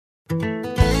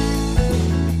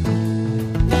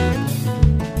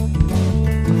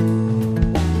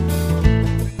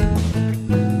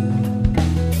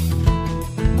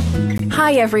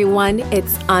Hi everyone,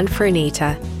 it's Aunt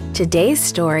Fernita. Today's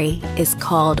story is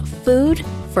called Food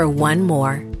for One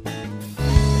More.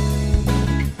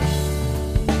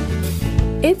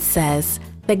 It says,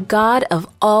 "The God of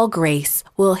all grace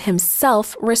will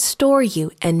himself restore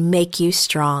you and make you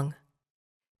strong."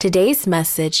 Today's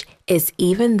message is,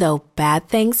 even though bad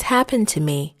things happen to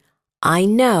me, I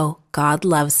know God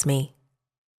loves me.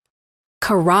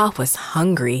 Korah was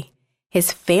hungry.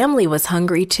 His family was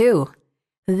hungry too.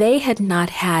 They had not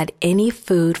had any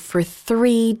food for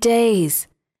 3 days.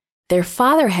 Their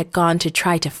father had gone to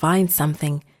try to find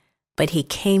something, but he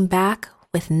came back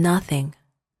with nothing.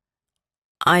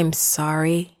 "I'm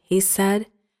sorry," he said.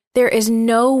 "There is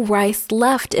no rice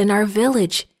left in our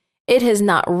village. It has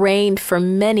not rained for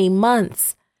many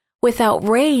months. Without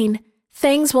rain,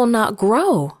 things will not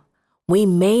grow. We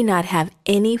may not have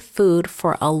any food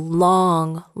for a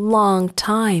long, long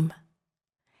time."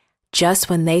 Just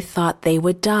when they thought they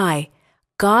would die,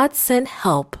 God sent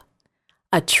help.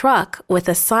 A truck with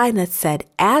a sign that said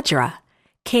Adra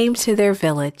came to their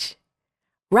village.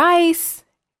 "Rice!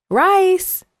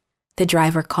 Rice!" the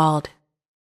driver called.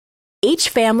 "Each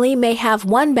family may have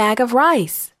 1 bag of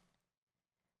rice."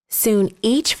 Soon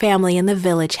each family in the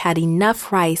village had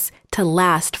enough rice to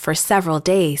last for several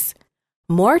days.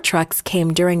 More trucks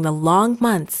came during the long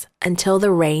months until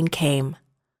the rain came.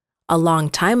 A long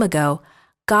time ago,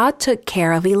 God took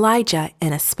care of Elijah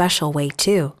in a special way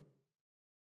too.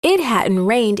 It hadn't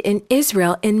rained in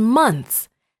Israel in months.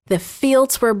 The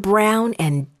fields were brown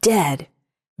and dead.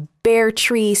 Bare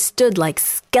trees stood like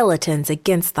skeletons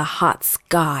against the hot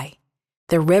sky.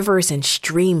 The rivers and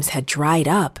streams had dried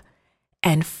up.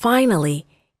 And finally,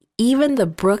 even the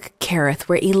brook Kerith,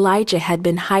 where Elijah had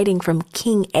been hiding from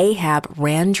King Ahab,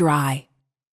 ran dry.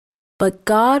 But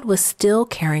God was still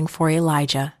caring for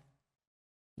Elijah.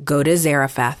 "Go to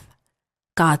Zarephath,"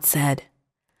 God said.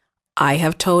 "I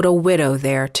have told a widow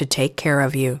there to take care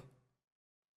of you."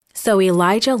 So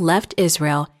Elijah left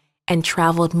Israel and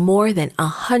traveled more than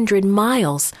 100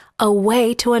 miles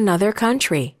away to another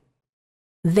country.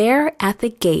 There at the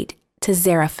gate to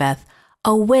Zarephath,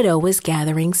 a widow was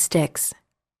gathering sticks.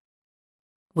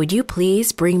 "Would you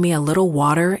please bring me a little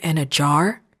water in a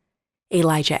jar?"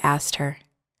 Elijah asked her.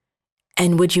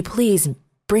 "And would you please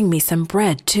bring me some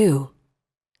bread too?"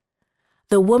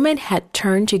 The woman had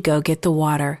turned to go get the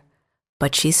water,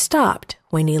 but she stopped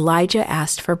when Elijah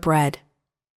asked for bread.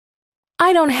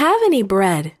 "I don't have any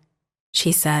bread,"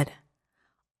 she said.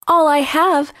 "All I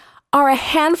have are a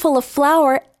handful of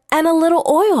flour and a little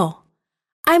oil.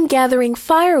 I'm gathering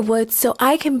firewood so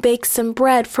I can bake some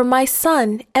bread for my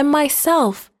son and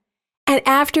myself, and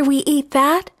after we eat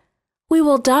that, we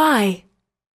will die."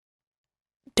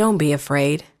 "Don't be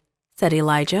afraid," said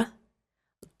Elijah.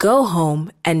 "Go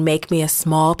home and make me a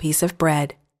small piece of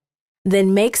bread.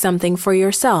 Then make something for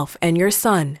yourself and your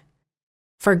son.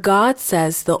 For God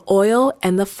says the oil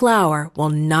and the flour will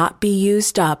not be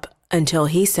used up until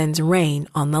he sends rain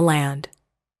on the land."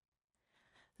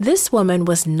 This woman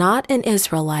was not an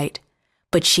Israelite,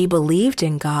 but she believed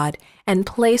in God and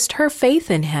placed her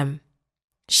faith in him.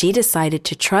 She decided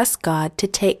to trust God to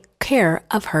take care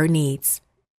of her needs.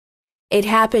 It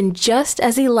happened just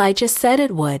as Elijah said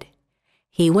it would.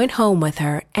 He went home with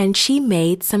her and she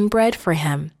made some bread for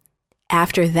him.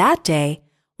 After that day,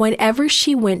 whenever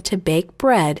she went to bake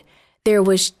bread, there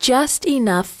was just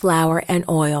enough flour and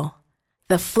oil.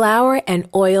 The flour and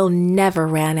oil never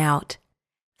ran out.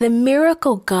 The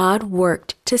miracle God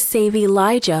worked to save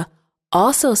Elijah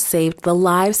also saved the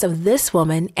lives of this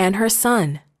woman and her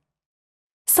son.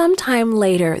 Sometime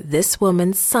later, this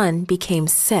woman's son became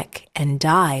sick and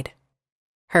died.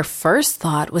 Her first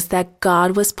thought was that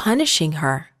God was punishing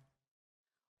her.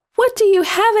 "What do you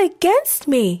have against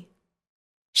me?"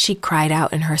 she cried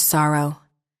out in her sorrow.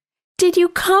 "Did you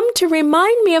come to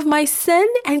remind me of my sin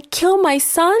and kill my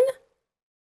son?"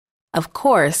 Of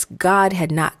course, God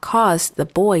had not caused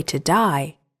the boy to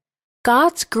die.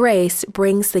 God's grace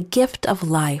brings the gift of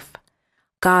life.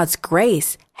 God's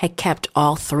grace had kept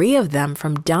all 3 of them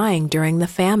from dying during the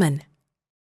famine.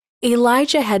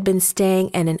 Elijah had been staying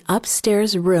in an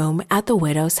upstairs room at the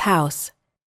widow's house.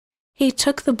 He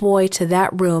took the boy to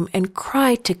that room and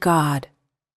cried to God,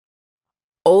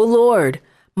 "O Lord,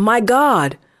 my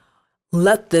God,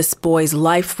 let this boy's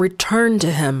life return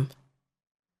to him."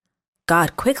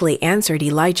 God quickly answered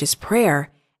Elijah's prayer.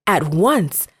 At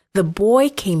once, the boy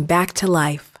came back to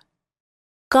life.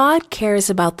 God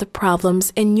cares about the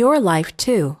problems in your life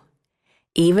too.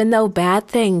 Even though bad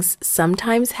things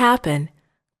sometimes happen,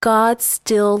 God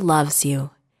still loves you.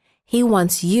 He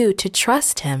wants you to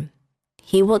trust him.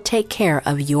 He will take care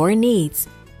of your needs,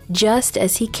 just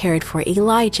as he cared for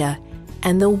Elijah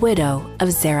and the widow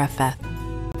of Zarephath.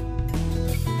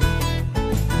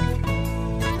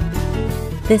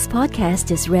 This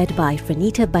podcast is read by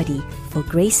Franita Buddy for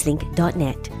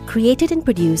Gracelink.net. Created and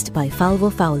produced by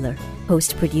Falvo Fowler.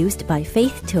 Post-produced by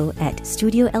Faith To at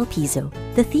Studio El Piso.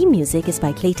 The theme music is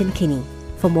by Clayton Kinney.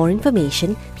 For more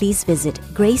information, please visit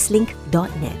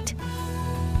Gracelink.net.